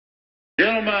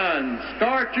Gentlemen,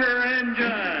 start your engine.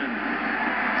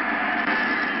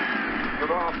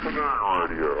 Good afternoon,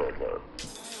 Radio.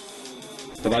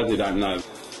 For those who don't know,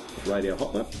 Radio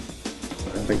Hotlet,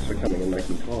 thanks for coming and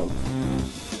making time.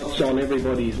 It's on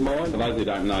everybody's mind. For those who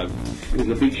don't know, it's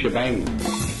a big shebang.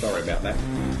 Sorry about that.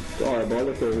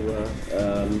 Diabolical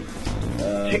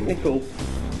technical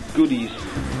goodies.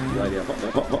 Radio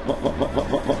Hotlet.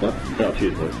 Hotlet. Oh,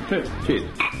 cheers, boys. Cheers.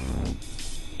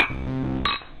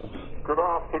 Good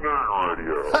afternoon,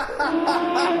 Radio.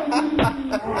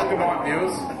 Good night,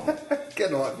 viewers.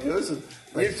 Good night, viewers.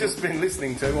 You've just been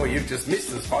listening to, or you've just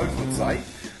missed, as folks would say,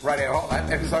 Radio Hot Lap,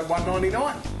 episode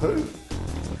 199. Who?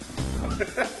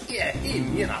 Yeah,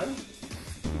 him, you know.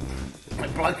 A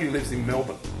bloke who lives in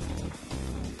Melbourne.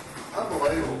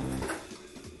 Unbelievable.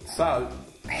 So,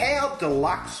 How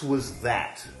deluxe was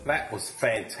that? that was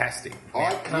fantastic.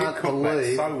 I You can't cooked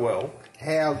believe that so well.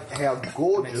 How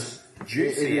gorgeous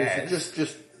juicy it is. as.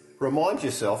 Just remind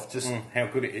yourself. Just How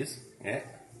good it is, yeah.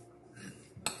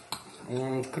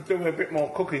 Could do with a bit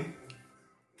more cooking.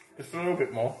 Just a little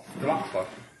bit more. Deluxe though.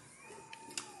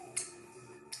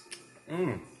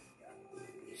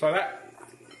 So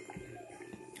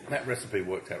that recipe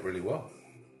worked out really well.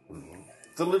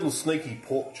 the little sneaky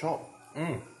pork chop.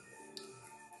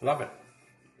 Love it.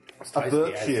 It's A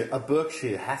tasty as.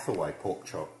 Berkshire Hathaway pork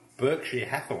chop. Berkshire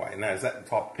Hathaway. Now, is that the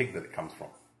type of pig that it comes from?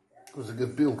 Because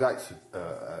Bill Gates,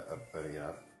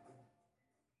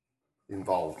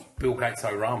 involved. Bill Gates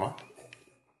Orama.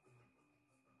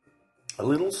 A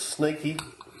little sneaky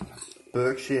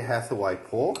Berkshire Hathaway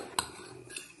pork,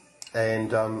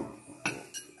 and I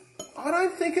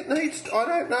don't think it needs. I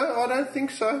don't know. I don't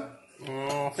think so.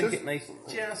 I think it needs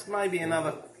just maybe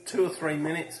another 2 or 3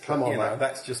 minutes. But, Come on, you know, mate.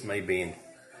 that's just me being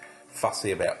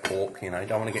fussy about pork. You know,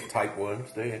 don't want to get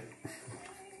tapeworms, do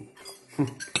you?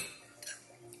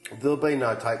 There'll be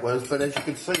no tapeworms, but as you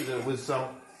can see, there was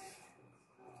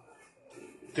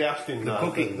doused in The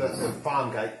cooking. the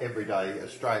Farmgate Everyday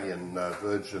Australian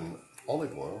Virgin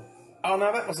Olive Oil. Oh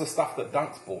no, that was the stuff that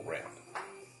Dunks brought round.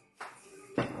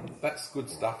 That's good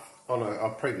stuff. On a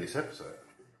previous episode.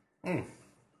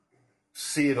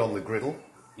 Seared on the griddle.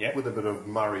 Yep. With a bit of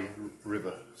Murray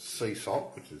River sea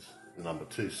salt, which is the number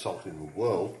 2 salt in the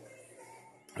world.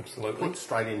 Absolutely. Put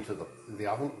straight into the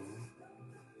oven.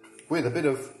 With a bit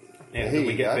of... Yeah, here did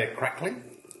we you get go. there crackling?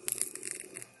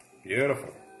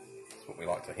 Beautiful. That's what we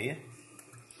like to hear.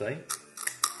 See?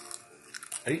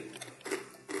 Eat.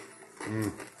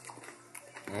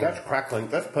 That's crackling.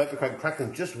 That's perfect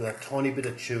crackling, just with a tiny bit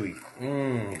of chewy.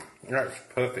 That's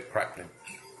perfect crackling.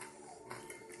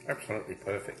 Absolutely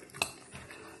perfect.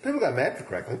 People go mad for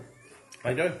crackling.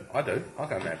 I do. I go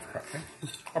mad for crackling.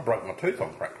 I broke my tooth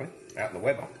on crackling out in the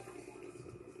weather.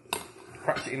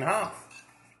 Cracked it in half.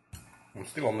 I'm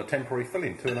still on the temporary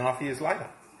filling 2.5 years later.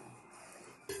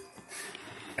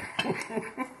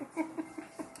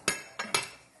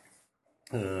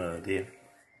 Oh dear.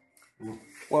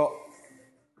 Well,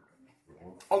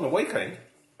 on the weekend,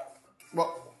 What?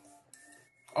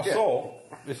 I Yeah. saw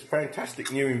this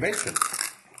fantastic new invention.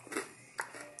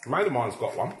 A mate of mine's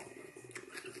got one.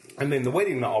 And then the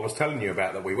wedding that I was telling you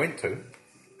about that we went to.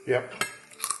 Yep.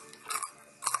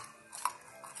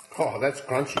 Oh, that's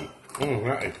crunchy.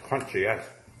 That is crunchy, yes.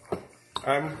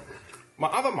 My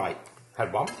other mate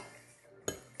had one.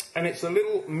 And it's a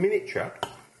little miniature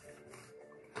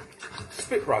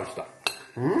spit roaster.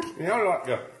 You know, like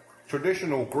the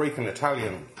traditional Greek and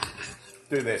Italian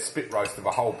do their spit roast of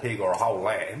a whole pig or a whole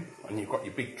lamb, and you've got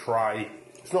your big tray.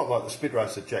 It's not like the spit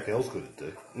roast that Jack Ellsgood would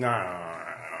do. No.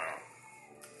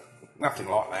 Nothing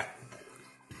like that.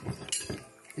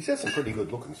 He's had some pretty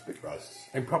good looking spit roasts.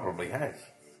 He probably has.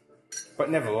 But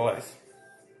nevertheless,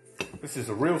 this is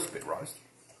a real spit roast.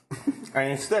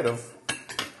 And instead of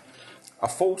a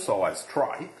full-size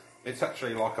tray, it's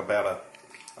actually like about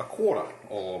a quarter,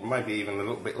 or maybe even a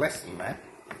little bit less than that.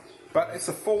 But it's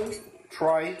a full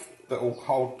tray that will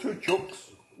hold 2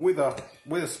 chooks with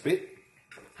a spit.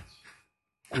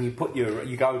 And you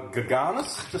go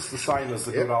Gaganis, just the same as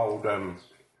the Yep. good old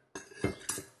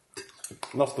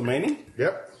Nostamini.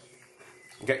 Yep.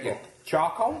 Get your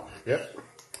charcoal. Yep.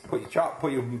 Put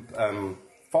your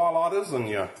firelighters and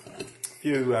your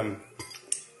few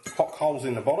hot coals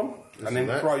in the bottom, and then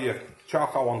that. throw your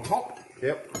charcoal on top.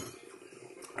 Yep.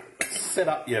 Set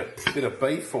up your bit of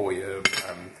beef or your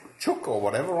chook or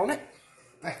whatever on it,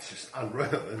 That's just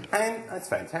unreal, isn't it? and that's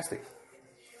fantastic.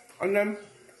 And then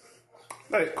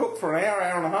let it cook for an hour,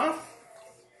 hour and a half,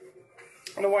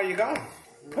 and away you go.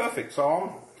 Perfect. So I'm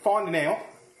finding out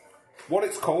what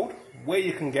it's called, where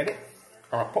you can get it.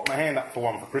 And I put my hand up for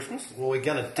one for Christmas. Well, we're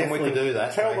going to And we definitely can do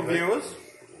that. Tell the maybe. viewers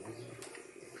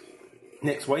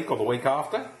next week or the week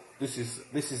after. This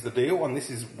is the deal, and this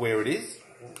is where it is.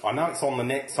 I know it's on the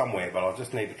net somewhere, but I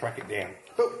just need to track it down.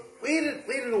 But where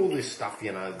did all this stuff,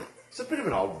 it's a bit of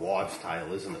an old wives'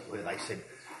 tale, isn't it? Where they said,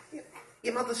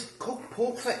 your mother's cooked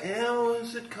pork for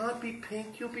hours, it can't be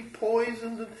pink, you'll be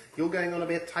poisoned, and you're going on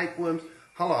about tapeworms.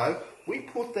 Hello, we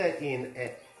put that in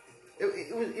at,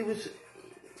 it was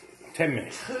 10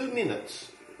 minutes. 2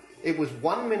 minutes. It was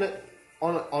 1 minute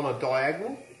on a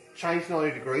diagonal, changed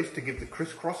 90 degrees to give the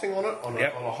crisscrossing on it, on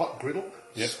a hot griddle,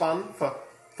 spun for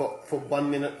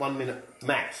 1 minute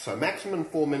max. So maximum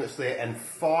 4 minutes there and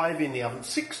 5 in the oven,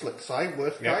 6 let's say,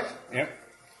 worst case.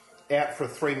 Out for a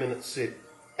 3 minute sit,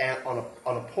 out on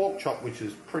a pork chop which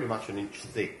is pretty much an inch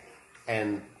thick.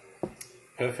 And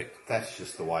perfect. That's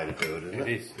just the way to do it, isn't it?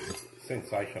 It is.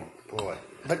 Sensational. Boy.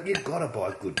 But you've got to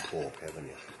buy good pork, haven't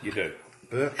you? You do.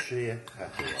 Berkshire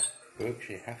Hathaway.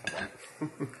 Berkshire Hathaway.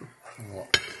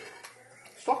 What?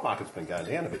 Stock market's been going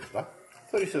down a bit today.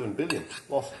 37 billion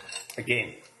lost.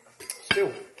 Again.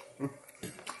 Still.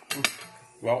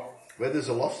 Well, where there's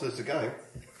a loss, there's a gain.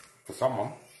 For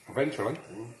someone, eventually.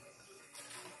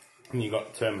 And you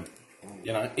got,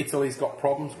 Italy's got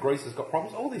problems, Greece has got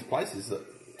problems. All these places that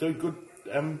do good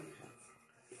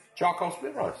charcoal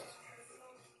split roasts.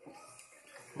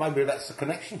 Maybe that's the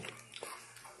connection.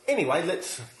 Anyway,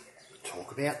 let's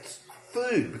talk about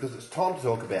food, because it's time to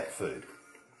talk about food.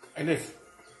 It is.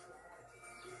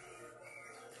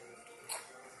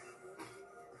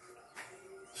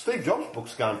 Steve Jobs'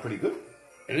 book's going pretty good.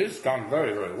 It is going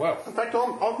very, very well. In fact,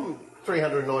 I'm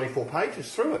 394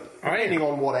 pages through it, depending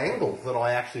on what angle that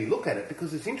I actually look at it,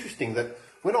 because it's interesting that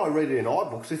when I read it in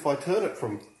iBooks, if I turn it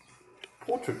from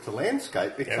portrait to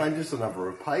landscape, it changes the number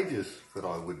of pages that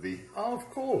I would be. Oh, of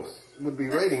course. Would be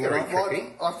reading, and I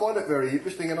find it very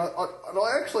interesting, and I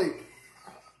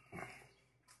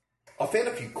found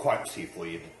a few quotes here for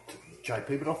you,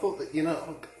 JP, but I thought that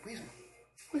where's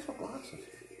my glasses?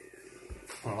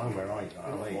 Oh, where are you?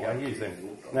 Oh, there you go. Use them.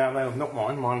 No, not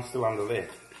mine. Mine's still under there.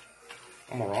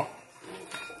 I'm all right.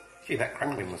 Gee, that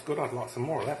crackling was good. I'd like some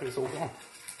more of that, but it's all gone.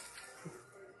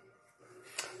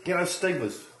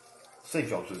 Steve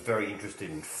Jobs was very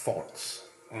interested in fonts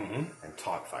and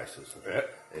typefaces. Yeah.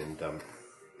 And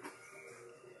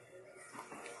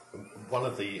one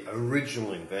of the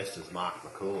original investors, Mark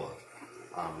McCullough,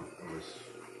 was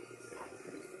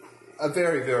a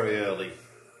very, very early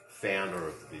founder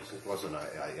of the business. Wasn't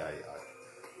a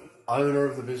owner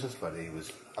of the business, but he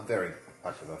was a very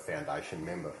much of a foundation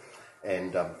member.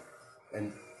 And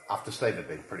after Steve had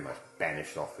been pretty much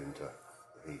banished off into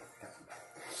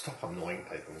stop annoying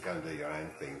people and go and do your own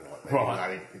thing like that.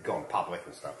 Right. He'd gone public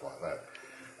and stuff like that.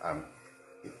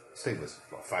 Steve was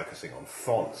focusing on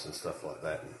fonts and stuff like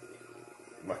that. And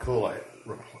McCullough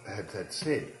had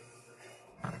said,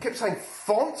 I kept saying,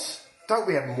 fonts? Don't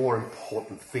we have more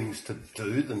important things to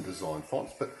do than design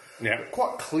fonts? But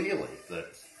quite clearly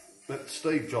that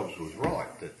Steve Jobs was right,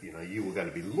 that you were going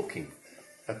to be looking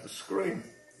at the screen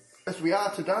as we are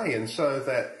today, and so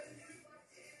that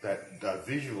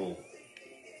visual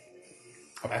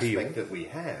aspect that we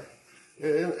have,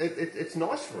 it's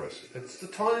nice for us. It's the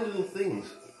tiny little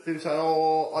things. People say,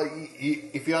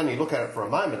 if you only look at it for a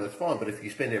moment, it's fine, but if you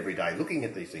spend every day looking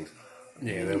at these things,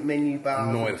 menu bars,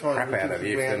 annoy the crap out of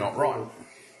you if they're not right.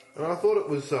 And I thought it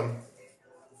was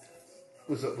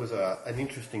an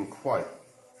interesting quote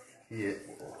here,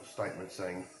 or statement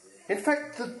saying, in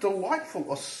fact, the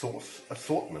delightful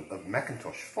assortment of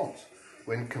Macintosh fonts,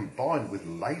 when combined with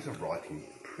laser writing,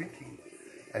 printing,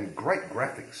 and great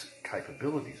graphics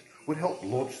capabilities, would help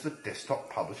launch the desktop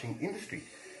publishing industry,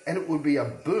 and it would be a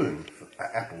boon for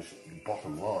Apple's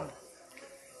bottom line.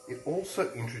 It also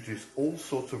introduced all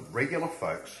sorts of regular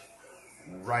folks,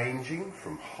 ranging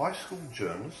from high school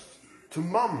journalists to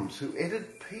mums who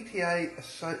edit PTA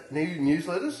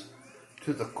newsletters,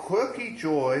 to the quirky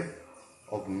joy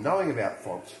of knowing about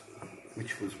fonts,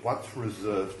 which was once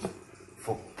reserved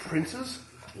for printers,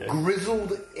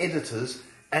 grizzled editors,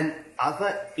 and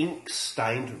other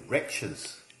ink-stained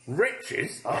wretches.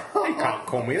 Wretches? You can't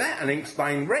call me that, an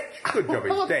ink-stained wretch. Good job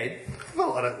he's dead. I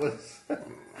thought it was...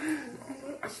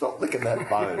 Stop licking that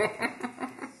bone.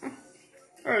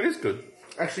 Oh, it is good.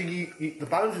 Actually, the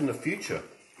bone's in the future.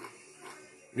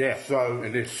 Yeah, so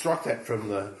it is. Struck that from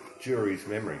the jury's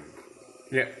memory.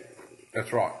 Yeah,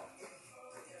 that's right.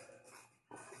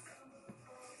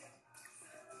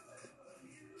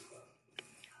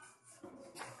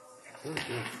 Very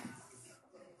good.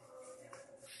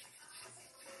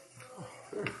 Oh,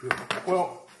 very good.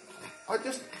 Well, I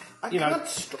can't.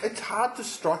 It's hard to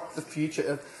strike the future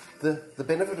of the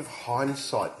benefit of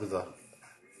hindsight with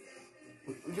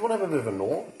Do you want to have a bit of a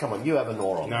gnaw? Come on, you have a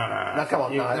gnaw on. No, come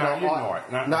on. you gnaw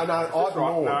it. No, I've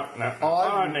gnawed.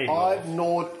 I don't need I've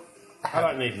gnawed. I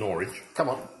don't need gnorage. Come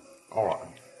on. All right.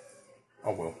 I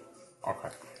will. Okay.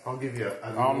 I'll give you a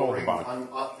I'll gnaw the bone.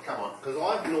 Come on, because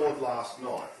I've gnawed last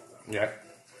night. Yeah.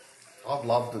 I've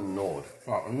loved and gnawed.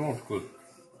 Right, the gnor's good.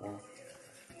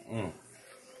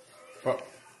 But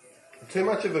Too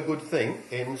much of a good thing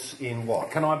ends in what?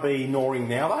 can I be gnawing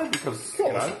now though? Because you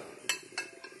know,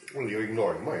 Well, you're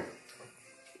ignoring me.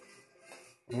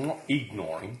 I'm not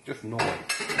ignoring, just gnawing.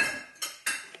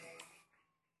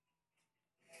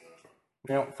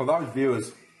 Now, for those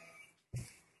viewers,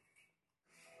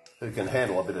 Who can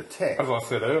handle a bit of tech as I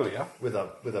said earlier, with a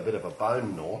bit of a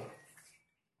bone gnaw?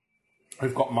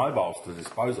 who've got mobiles to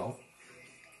dispose of,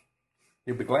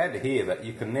 you'll be glad to hear that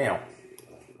you can now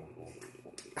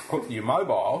put your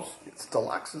mobiles It's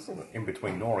deluxe, isn't it? in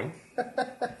between gnawing.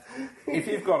 If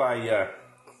you've got a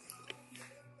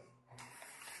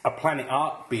Planet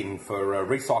Art bin for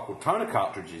recycled toner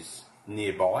cartridges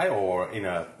nearby, or in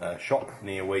a shop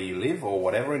near where you live or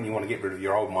whatever, and you want to get rid of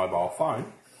your old mobile phone,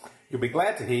 you'll be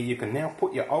glad to hear you can now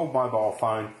put your old mobile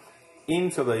phone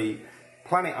into the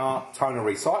Planet Art toner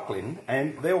recycling,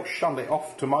 and they'll shunt it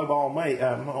off to Mobile Me,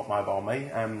 not Mobile Me,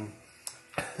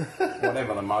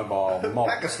 whatever the mobile mob.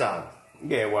 Pakistan.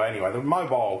 Yeah, well, anyway, the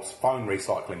mobile phone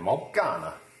recycling mob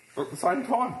Ghana. at the same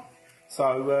time.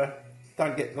 So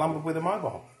don't get lumbered with a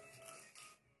mobile.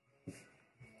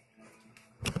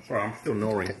 Sorry, I'm still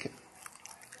gnawing.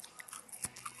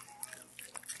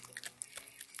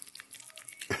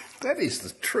 That is the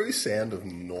true sound of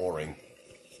gnawing.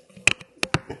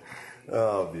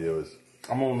 Oh, viewers.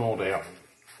 I'm all gnawed out.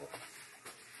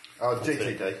 Oh,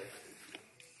 GTD.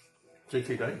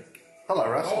 GTD. Hello,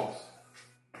 Russell.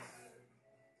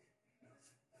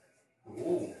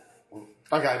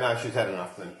 Okay, no, she's had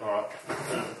enough then. All right.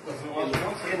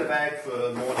 In the bag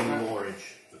for morning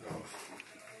gnawage.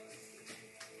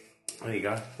 There you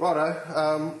go.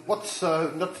 Righto. What's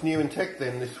new in tech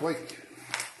then this week?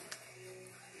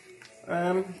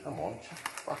 Come on, just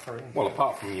fucker in. Well,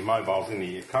 apart from your mobiles into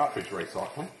your cartridge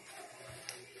recycling,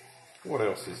 what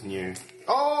else is new?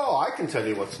 Oh, I can tell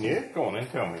you what's new. Go on then,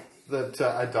 tell me. That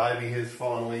Adobe has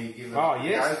finally given Oh,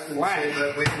 yes, ghost and Flash. said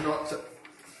that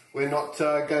we're not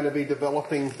going to be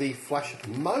developing the Flash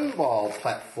mobile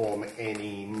platform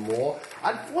anymore.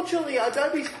 Unfortunately,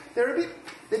 Adobe they're a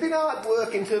bit hard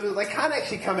work in terms of they can't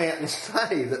actually come out and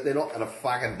say that they're not going to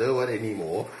fucking do it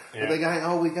anymore. Yeah. But they're going,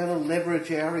 oh, we're going to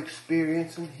leverage our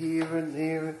experience and here and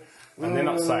there. And they're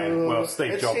not saying, well,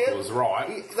 Steve It's Jobs it. was right.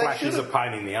 They Flash is a should've-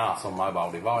 pain in the arse on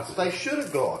mobile devices. They should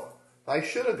have got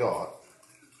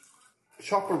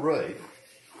Chopper Reed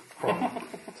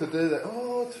to do that.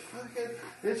 Oh,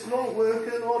 it's not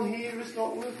working on here, it's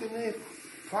not working there.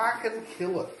 Fucking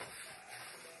kill it.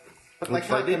 But Which they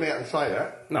can't they come did. out and say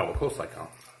that. No, of course they can't.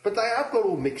 But they have got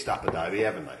all mixed up, Adobe,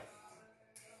 haven't they?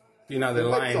 You know, The they're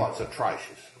laying website's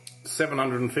atrocious.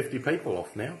 750 people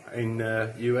off now in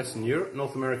US and Europe,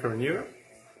 North America and Europe,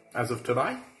 as of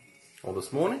today, or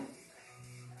this morning.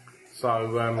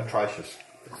 So Atrocious.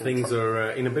 things are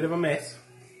in a bit of a mess.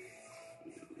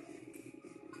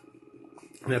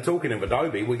 Now, talking of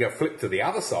Adobe, we go flip to the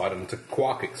other side and to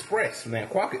Quark Express. Now,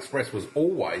 Quark Express was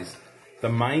always the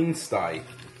mainstay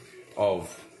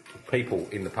of people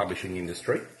in the publishing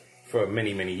industry for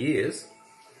many, many years.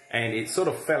 And it sort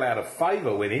of fell out of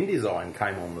favour when InDesign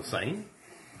came on the scene.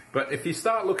 But if you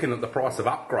start looking at the price of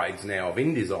upgrades now of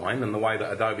InDesign and the way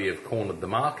that Adobe have cornered the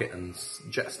market and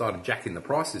started jacking the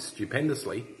prices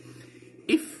stupendously,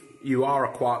 if you are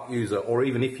a Quark user, or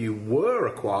even if you were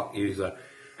a Quark user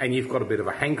and you've got a bit of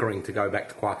a hankering to go back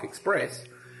to Quark Express,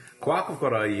 Quark have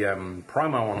got a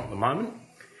promo on at the moment.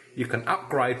 You can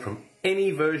upgrade from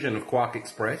any version of Quark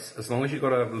Express, as long as you've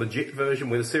got a legit version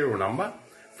with a serial number,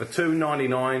 for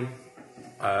 $299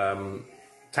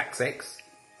 tax X,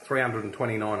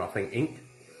 $329 I think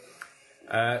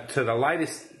Inc. To the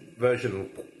latest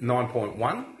version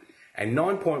 9.1, and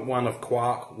 9.1 of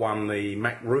Quark won the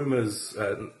Mac Rumors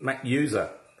Mac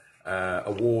User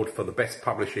award for the best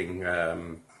publishing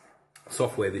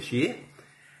software this year,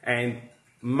 and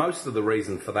most of the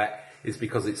reason for that is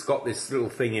because it's got this little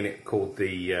thing in it called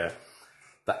the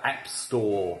App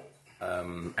Store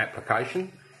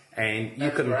application, and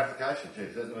you can. application,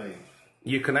 Chief, that means.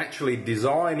 You can actually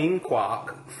design in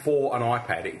Quark for an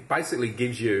iPad. It basically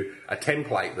gives you a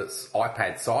template that's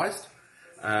iPad sized.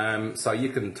 So you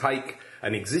can take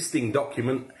an existing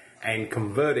document and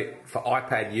convert it for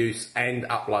iPad use and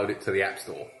upload it to the App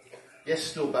Store. Yes,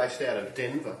 still based out of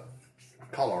Denver,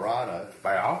 Colorado. They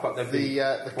are, but they've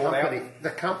been bought out. The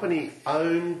company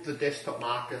owned the desktop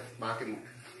marketing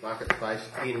market space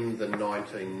in the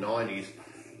 1990s,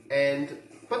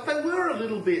 but they were a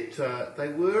little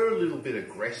bit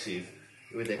aggressive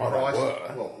with their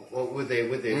pricing. Well, with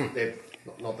their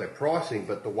not their pricing,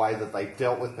 but the way that they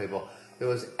dealt with people. There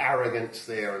was arrogance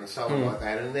there and something like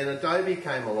that. And then Adobe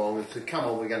came along and said, "Come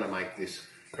on, we're going to make this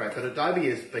great." But Adobe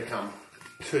has become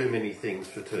too many things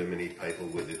for too many people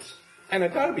with its. And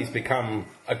Adobe's become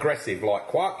aggressive like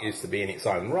Quark used to be in its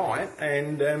own right,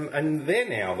 and they're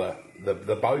now the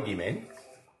bogeymen.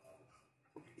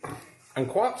 And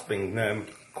Quark's been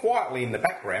quietly in the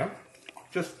background,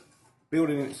 just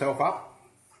building itself up,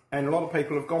 and a lot of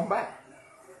people have gone back.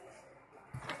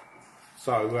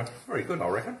 So, very good, I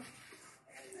reckon.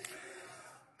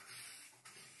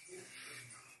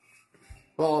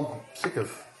 Well, I'm sick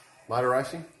of motor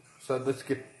racing, so let's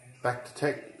get back to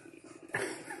tech.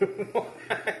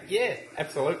 Yeah,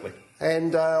 absolutely.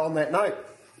 And on that note,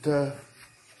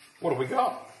 What have we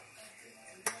got?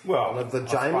 Well, the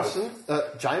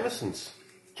Jamesons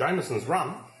Jameson's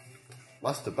run.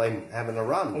 must have been having a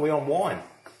run. Are we on wine?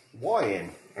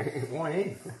 YN.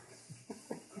 YN.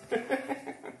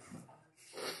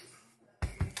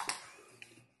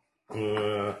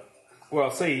 Well,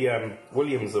 see,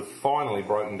 Williams have finally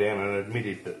broken down and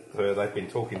admitted that they've been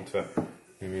talking to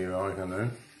him, I don't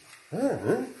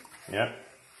know. Yeah.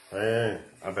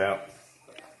 About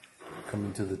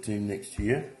coming to the team next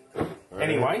year.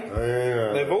 Anyway,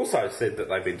 they've also said that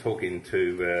they've been talking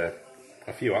to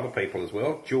a few other people as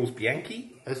well. Jules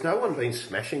Bianchi. Has no one been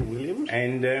smashing Williams?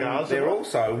 And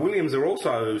Williams are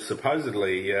also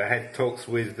supposedly had talks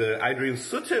with Adrian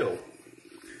Sutil.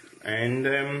 And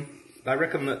they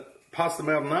reckon that Pastor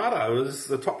Maldonado is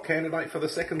the top candidate for the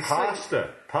second seat.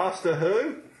 Pastor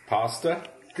who? Pastor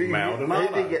Maldonado.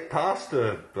 Who did he get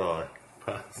pastor by?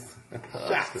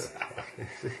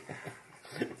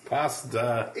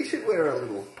 Pastor. He should wear a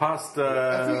little. Pastor.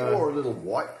 I think he wore a little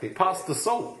white pit. Pastor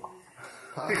Salt.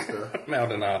 Pastor.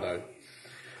 Maldonado.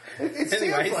 It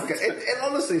Anyway, sounds like it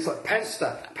honestly, it's like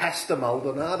Pasta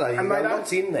Maldonado. You And know, they don't-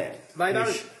 what's in there? They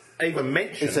don't even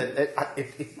mention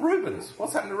It's Rubens.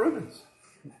 What's happened to Rubens?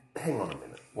 hang on a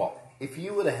minute. What? If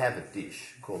you were to have a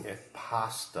dish called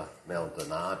Pasta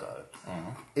Maldonado,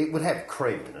 it would have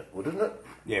cream in it, wouldn't it?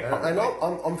 Yeah, and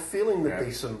probably. I'm feeling there'd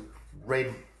be some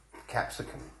red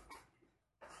capsicum.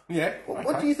 Yeah.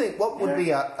 What do you think? What would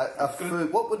be a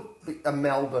food? What would be a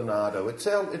Maldonado? It's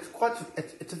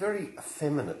a very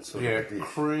effeminate sort of a dish.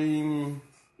 Cream,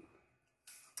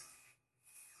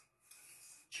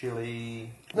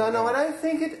 chili. No, I don't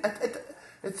think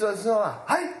it's not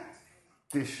a hey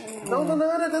dish.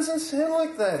 Maldonado doesn't sound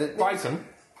like that.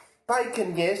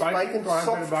 Bacon, yes, bacon,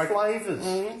 soft flavours.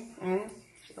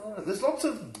 Oh, there's lots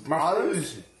of Mushrooms.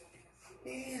 O's.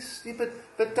 Yes, yeah,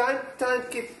 but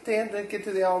don't get down to get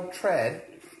to the old trad.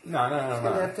 No. You're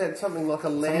going to have something like a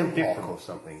lamb hock or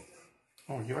something.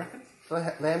 Oh, you reckon? Do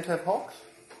lambs have hocks?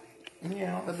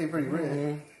 Yeah. That'd be pretty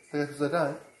rare. Because they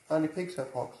don't. Only pigs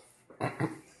have hocks.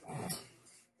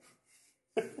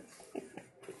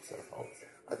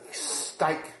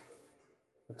 Steak.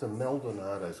 It's a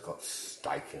Maldonado's got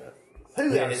steak in it.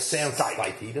 Who Yeah, has it sounds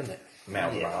steaky, doesn't it?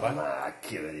 Maldonado. Yeah, nah,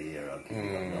 give it here. I'll give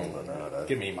you a Maldonado.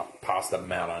 Give me my pasta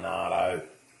Maldonado.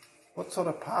 What sort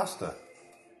of pasta?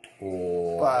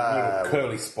 Or little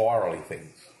curly spirally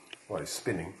things. Well, he's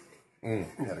spinning.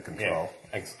 Out of control.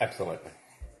 Yeah, absolutely.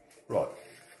 Right.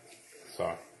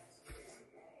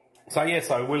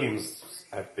 So Williams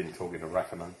have been talking to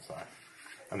Raffinen,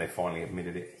 and they finally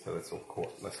admitted it, so that's all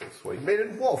sweet.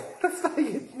 Admitted what? What have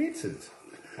they admitted?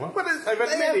 What? They've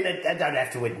admitted. They don't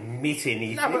have to admit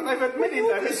anything. No, but they've admitted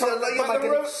that. You're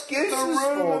making excuses the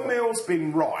for rumour them. mill's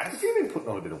been right. You've been putting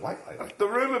on a bit of weight lately. The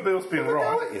rumour mill's been Have a go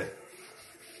right. at you.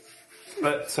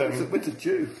 But What's a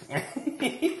Jew?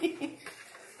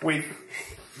 with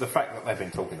the fact that they've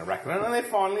been talking to Rackinen, and they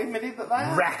finally admitted that they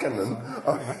are. Racking them.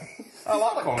 I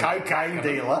like calling them Cocaine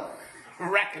dealer.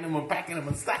 racking them and packing them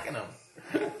and stacking them.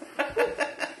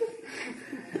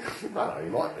 No, he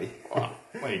might be. Well,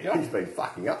 there you go. He's been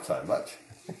fucking up so much.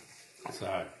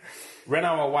 So,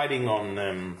 Renault are waiting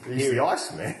on He's the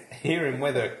Iceman. hearing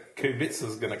whether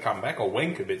Kubica's going to come back or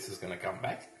when Kubica's going to come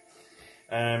back.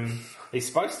 He's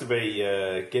supposed to be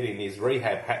getting his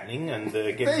rehab happening and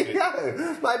getting. There you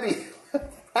go. Maybe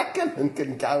Hackman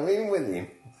can go in with him.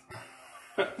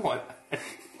 What?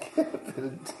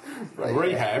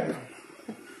 Rehab.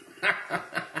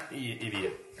 You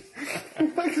idiot.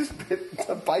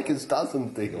 Baker's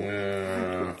dozen deal.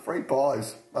 Free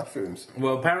pies, mushrooms.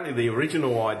 Well, apparently the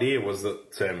original idea was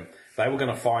that they were going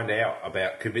to find out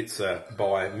about Kubica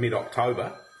by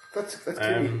mid-October. That's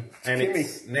Timmy. And Timmy.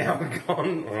 it's now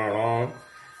gone on.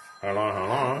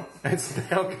 hello. It's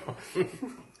now gone.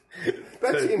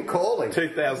 That's him calling.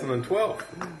 2012.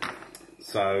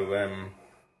 So,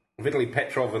 Vitaly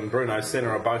Petrov and Bruno Senna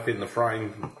are both in the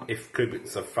frame if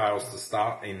Kubica fails to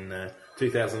start in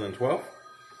 2012.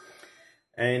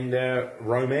 And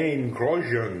Romain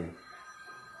Grosjean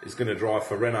is going to drive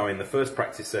for Renault in the first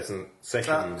practice session.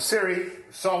 Siri,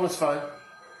 silence phone.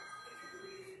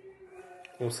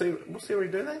 Will Siri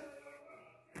do that?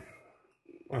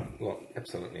 Oh, look,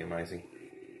 absolutely amazing.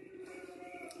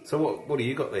 So what do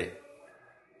you got there?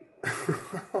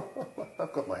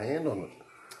 I've got my hand on it.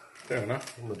 Fair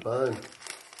enough. On the bone.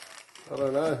 I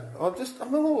don't know. I'm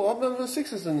the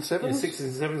sixes and sevens.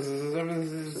 Sixes and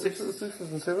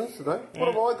sevens today. What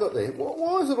have I got there?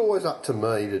 Why is it always up to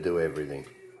me to do everything?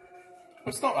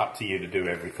 It's not up to you to do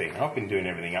everything. I've been doing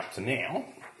everything up to now.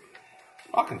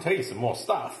 I can tell you some more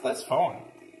stuff. That's fine.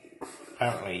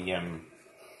 Apparently,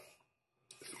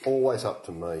 It's always up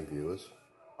to me, viewers.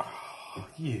 Oh,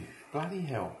 you bloody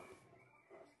hell!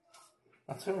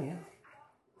 I tell you,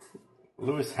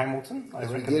 Lewis Hamilton.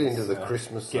 As we get into the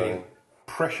Christmas getting zone,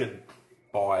 pressured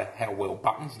by how well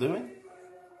Button's doing,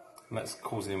 and that's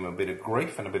causing him a bit of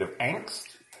grief and a bit of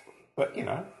angst. But you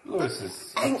know, Lewis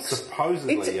is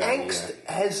supposedly it's angst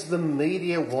as the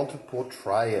media want to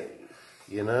portray it.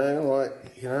 You know,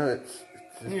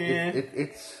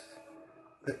 it's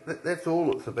that's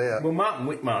all it's about. Well, Martin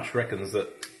Whitmarsh reckons that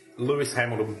Lewis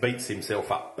Hamilton beats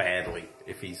himself up badly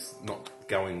if he's not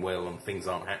going well and things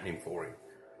aren't happening for him.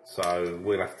 So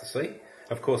we'll have to see.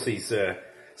 Of course, he's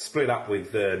split up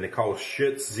with Nicole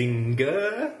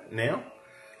Scherzinger now.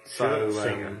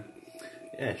 Scherzinger.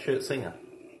 Scherzinger.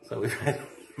 So we've had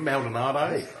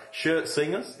Maldonado,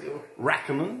 Schertzingers,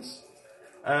 Rackamans.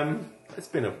 It's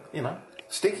been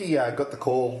Stinky got the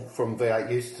call from V8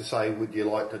 News to say, would you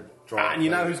like to drive? And you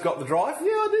know who's got the drive? Yeah,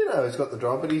 I do know who's got the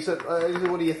drive, but he said,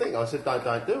 what do you think? I said,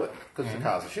 don't do it, because the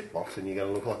car's a shitbox and you're going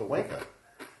to look like a wanker.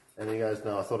 And he goes,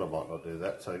 no, I thought I might not do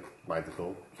that, so made the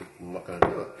call, said, I'm not going to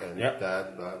do it. And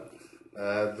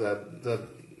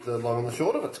the long and the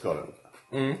short of it's got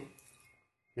it.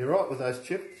 You're right with those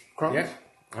chip crumbs? Yeah,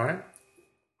 all right.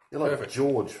 You're like Perfect.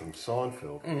 George from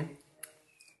Seinfeld.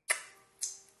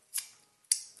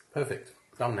 Perfect.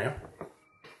 Done now.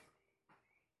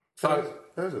 So,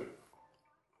 Who's it?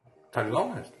 Tony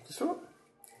Longhurst. Just saw it?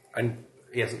 And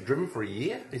he hasn't driven for a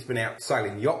year. He's been out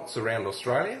sailing yachts around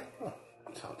Australia. Oh,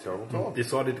 it's a terrible time.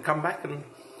 Decided to come back and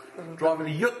drive in a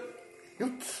yacht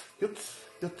Yuts.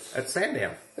 at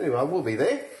Sandown. Anyway, we'll be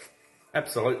there.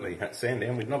 Absolutely, at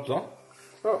Sandown with knobs on.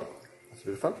 Oh, that's a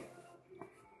bit of fun.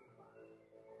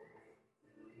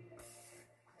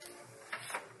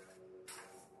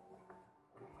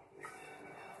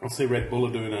 I see Red Bull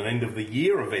are doing an end of the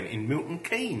year event in Milton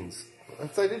Keynes.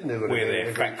 If they didn't do an Where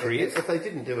event their factory is. If they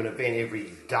didn't do an event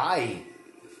every day.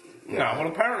 No, well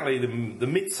apparently the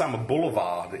Midsummer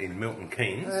Boulevard in Milton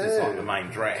Keynes is like the main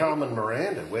drag. Carmen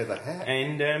Miranda, wear the hat.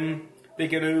 And they're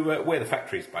going to, where the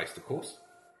factory is based of course,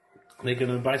 they're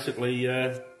going to basically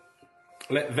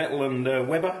let Vettel and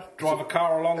Webber drive a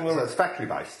car along So the... it's factory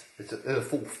based. It's a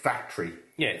full factory.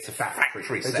 Yeah, it's a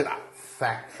factory It's setup. a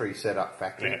factory setup,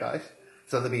 factory Yeah. based.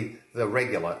 So there'll be the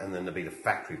regular and then there'll be the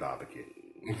factory barbecue.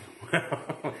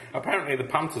 Apparently the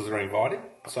punters are invited.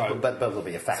 So, But there'll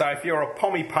be a so factory. if you're a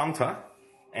pommy punter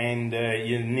and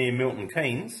you're near Milton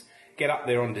Keynes, get up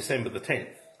there on December the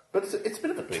 10th. But it's a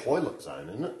bit of a toilet zone,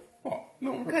 isn't it? What?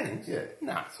 Milton Keynes? Yeah.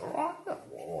 No, it's alright.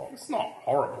 Well, It's not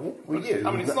horrible. Well, you-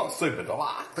 I mean, it's not super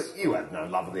deluxe. but you have no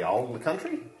love of the old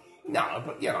country. No,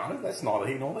 but you know, that's neither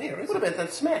here nor there, is What it? about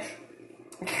that smash?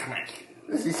 Smash.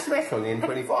 This is smash on the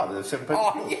N25. There's 7 people.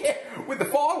 Oh, yeah, with the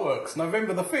fireworks,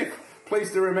 November the 5th.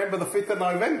 Please do remember the 5th of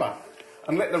November.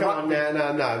 And let the rugby,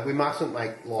 No. We mustn't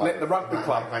make let the rugby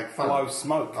club make fun blow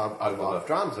smoke over over the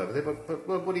drums over there. But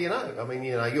what do you know? I mean,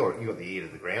 you got the ear to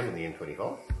the ground on the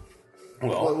N25.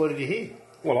 What did you hear?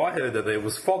 Well, I heard that there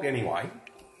was fog anyway.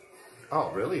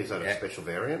 Oh, really? Is that Yeah. a special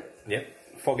variant?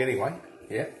 Yep, fog anyway.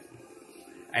 Yep.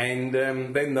 And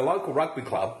then the local rugby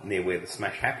club near where the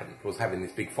smash happened was having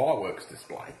this big fireworks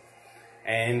display.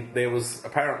 And there was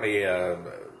apparently a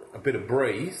bit of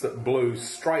breeze that blew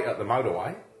straight at the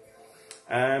motorway.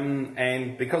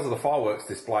 And because of the fireworks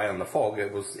display and the fog,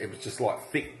 it was just like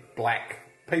thick black.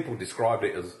 People described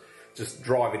it as just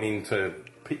driving into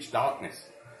pitch darkness.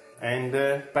 And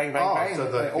bang, bang, bang. So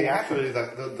it all happened.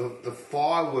 the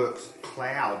fireworks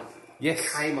cloud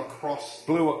Yes. came across.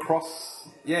 Blew across,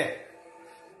 yeah.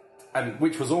 And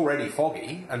which was already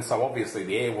foggy, and so obviously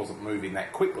the air wasn't moving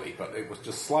that quickly, but it was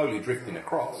just slowly drifting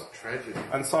across. Tragedy.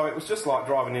 And so it was just like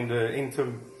driving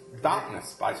into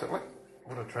darkness, basically.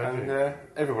 What a tragedy. And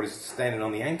everybody's standing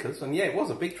on the anchors, and yeah, it was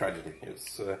a big tragedy.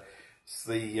 It's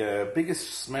the biggest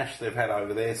smash they've had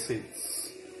over there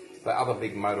since the other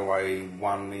big motorway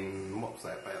one in, what was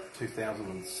that, about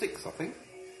 2006, I think.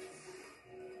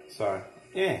 So,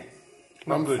 yeah,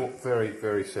 not good. Very,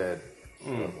 very sad.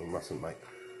 We mustn't make.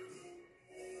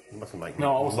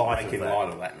 No, I wasn't light of making that. light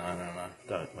of that, no.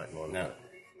 Don't make light of No. that.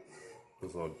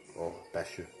 Because I'll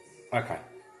bash you. Okay,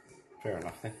 fair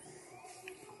enough then.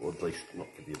 Or at least not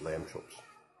give you lamb chops.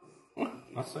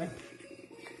 I see.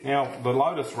 Now, the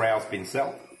Lotus row's been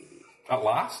settled at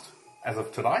last, as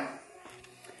of today.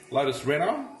 Lotus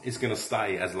Renault is going to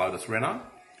stay as Lotus Renault,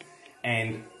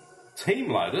 and Team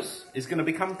Lotus is going to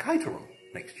become Caterham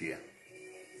next year.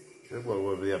 Well,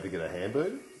 we'll be able to get a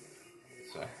hamburger.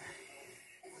 So,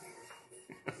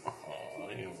 oh,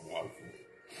 you're woeful.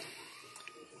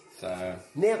 So,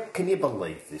 Now, can you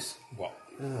believe this? what?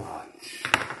 Oh,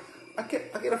 I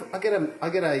get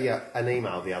an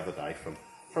email the other day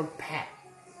from Pat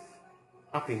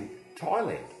up in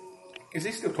Thailand. Is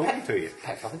he still talking to you?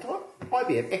 Pat's up in Thailand.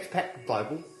 IBM expat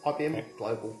global. IBM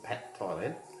global Pat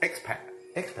Thailand. Expat.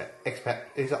 Expat.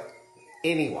 He's up.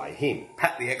 Anyway, him.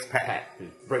 Pat the expat. Pat, who's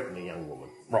beaten a young woman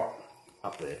Right.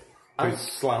 up there. Who's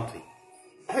slanty.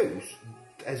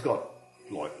 Has got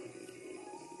like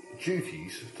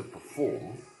duties to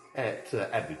perform at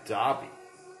Abu Dhabi.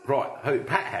 Right, who?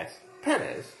 Pat has. Pat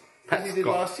has. Pat's As he did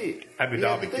got last year. Abu He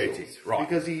had Dhabi the deal. duties, right.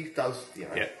 Because he does, Yeah.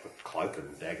 the cloak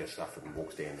and dagger stuff and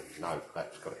walks down and no,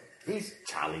 that's got it. He's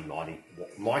Charlie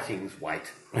Mighting's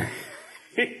weight.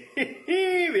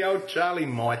 The old Charlie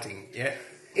Mighting, yeah.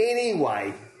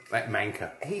 Anyway, That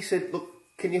manker. he said, look,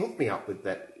 can you hook me up with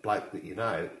that bloke that you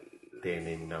know down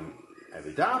in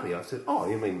Abu Dhabi? I said, oh,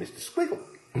 you mean Mr. Squiggle?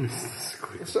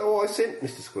 So I sent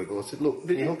Mr. Squiggle. I said, look,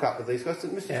 can you hook up with these guys?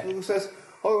 And Mr. Yeah. Squiggle says,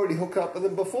 I already hooked up with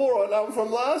them before. I know them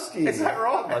from last year. Is that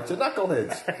right? A bunch of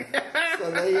knuckleheads.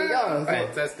 So there you go. I thought,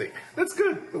 Fantastic. That's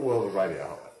good. the world of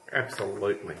radio.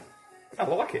 Absolutely. I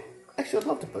like it. Actually, I'd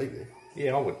love to be there.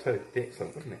 Yeah, I would too. It'd be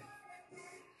excellent, wouldn't it?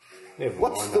 Never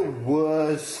What's mind, the though.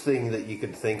 worst thing that you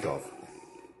can think of?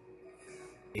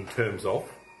 In terms of,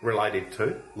 related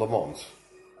to, Le Mans.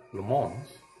 Le Mans,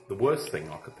 the worst thing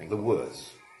I could think The of.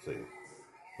 worst thing.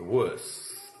 The worst.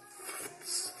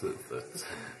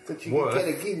 That you Worst. can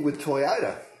get a gig with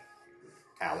Toyota.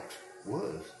 Alex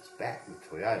Worst is back with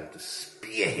Toyota to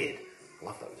spearhead. I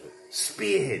love that word.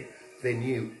 Spearhead their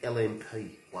new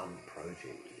LMP1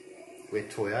 project, where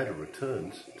Toyota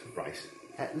returns to race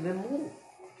at Le Mans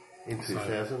in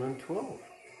 2012.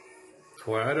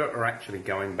 Toyota are actually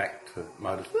going back to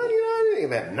motorsport. Well, you know anything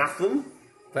about nothing.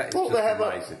 That is Well, just they have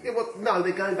amazing. no,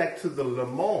 they're going back to the Le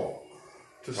Mans,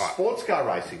 to Right. sports car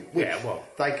racing, which Yeah, well.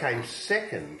 they came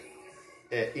second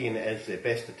in as their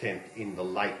best attempt in the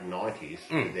late 90s.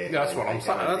 That's what I'm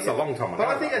saying. That's a long time But ago,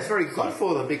 I think though. that's very good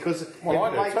for them because Well, I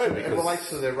it, do relates too, to, it because- relates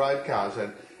to their road cars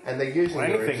and they're using Well,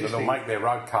 their anything that'll existing... make their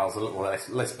road cars a little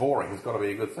less boring has got to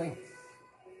be a good thing.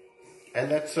 And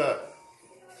that's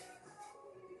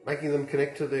making them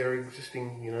connect to their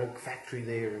existing, factory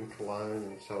there in Cologne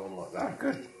and so on like that.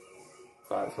 Good.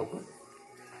 So it's all good.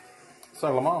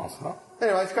 So Le Mans, huh?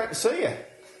 Anyway, it's great to see you.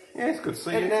 Yeah, it's good to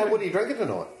see And you. now, too. what are you drinking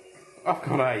tonight? I've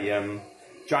got a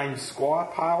James Squire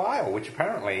Pale Ale, which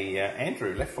apparently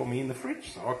Andrew left for me in the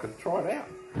fridge, so I could try it out.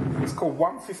 It's called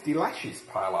 150 Lashes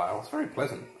Pale Ale. It's very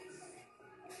pleasant.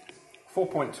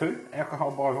 4.2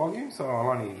 alcohol by volume, so I'll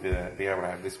only be able to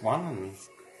have this one and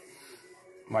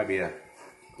maybe a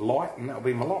light, and that'll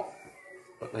be my lot.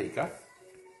 But there you go.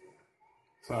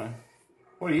 So,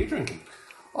 what are you drinking?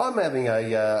 I'm having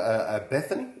a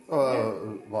Bethany,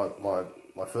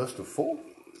 my first of four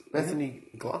Bethany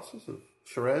glasses of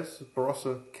Shiraz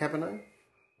Barossa Cabernet,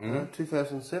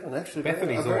 2007. Actually,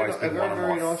 Bethany's always been one of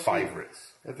my nice year.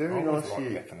 favourites. A very I always nice like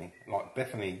year. Bethany. I like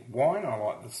Bethany wine. I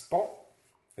like the spot.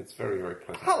 It's very, very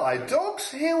pleasant. Hello,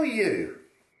 dogs. How are you?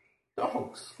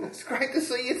 Dogs. It's great to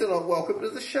see you tonight. Welcome to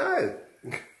the show.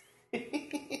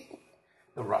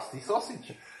 The rusty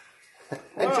sausage.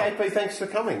 And Well- JP, thanks for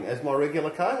coming as my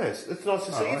regular co-host. It's nice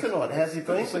to see you tonight. How's you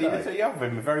been So you today? yeah, I've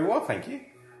been very well, thank you.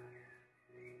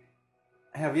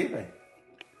 How have you been?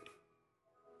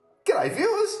 G'day,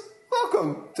 viewers.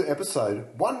 Welcome to episode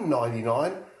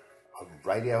 199 of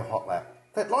Radio Hot Lap,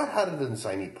 that light-hearted and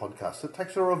zany podcast that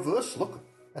takes a reverse look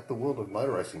at the world of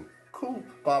motor racing, cool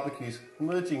barbecues,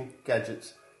 emerging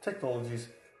gadgets, technologies,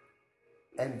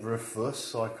 and reverse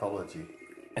psychology.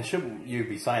 And shouldn't you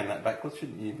be saying that backwards?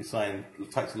 Shouldn't you be saying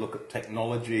it takes a look at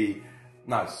technology?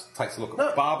 No, it takes a look at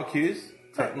No. barbecues,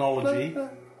 technology. No.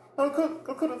 I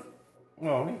could have.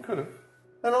 Well, you could have.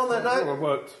 And on that Well,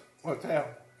 note, it worked out.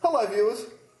 hello, viewers.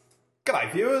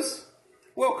 G'day, viewers.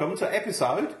 Welcome to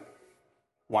episode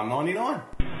 199.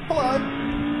 Hello.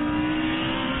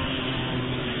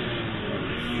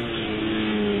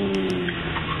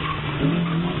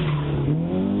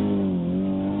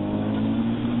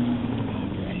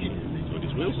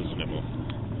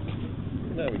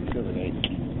 No, we shouldn't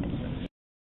eat.